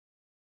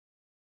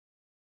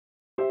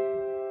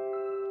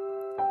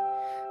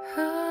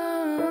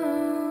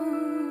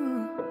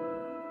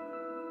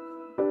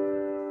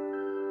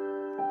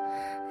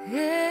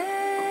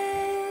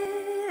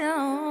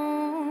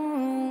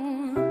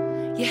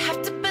You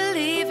have to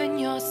believe in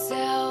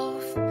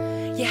yourself.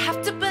 You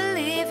have to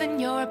believe in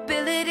your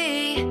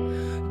ability.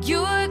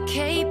 You're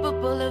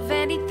capable of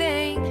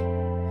anything.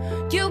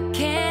 You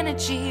can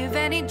achieve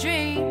any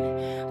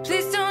dream.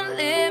 Please don't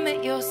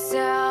limit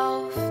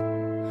yourself.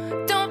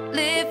 Don't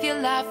live your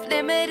life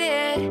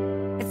limited.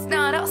 It's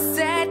not all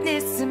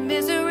sadness and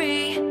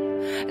misery.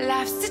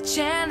 Life's a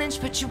challenge,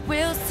 but you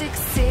will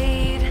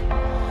succeed.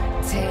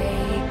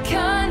 Take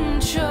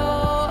control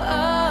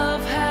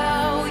of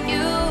how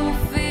you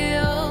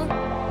feel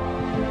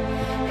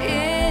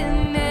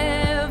in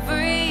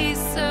every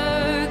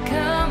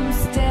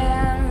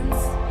circumstance.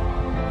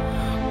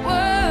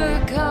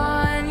 Work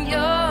on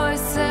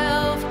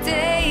yourself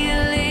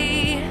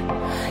daily.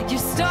 Your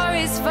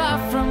story's far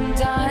from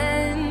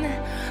done.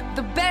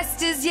 The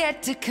best is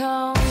yet to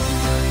come.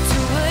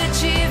 To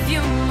achieve,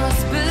 you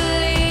must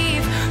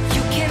believe.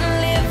 You can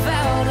live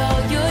out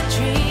all your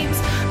dreams.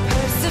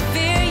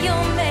 Persevere,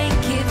 you'll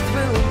make it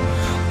through.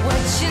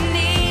 What you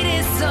need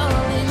is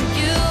all in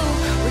you.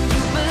 When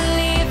you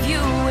believe,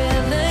 you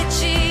will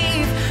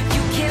achieve.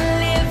 You can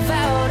live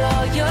out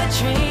all your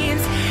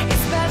dreams.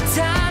 It's about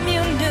time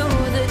you knew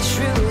the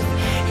truth.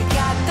 You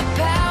got the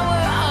power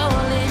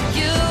all in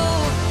you.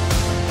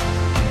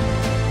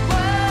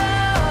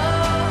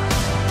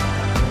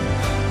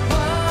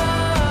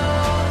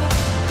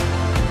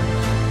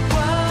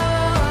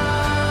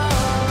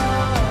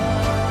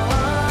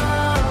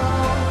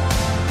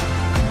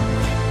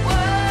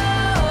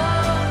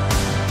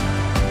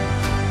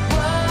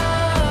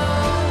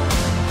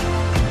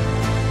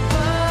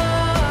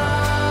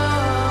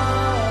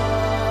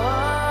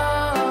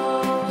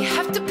 You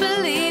have to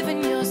believe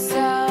in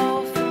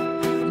yourself.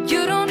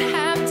 You don't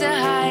have to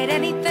hide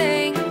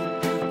anything.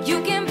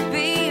 You can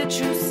be your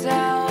true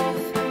self.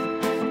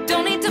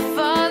 Don't need to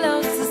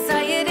follow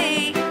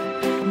society.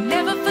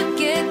 Never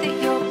forget that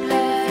you're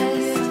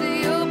blessed.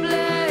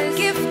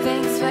 Give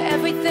thanks for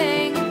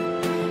everything.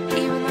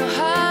 Even the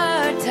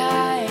hard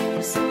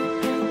times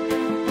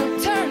will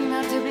turn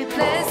out to be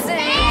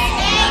blessings.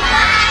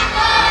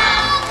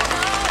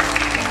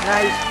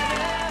 Nice.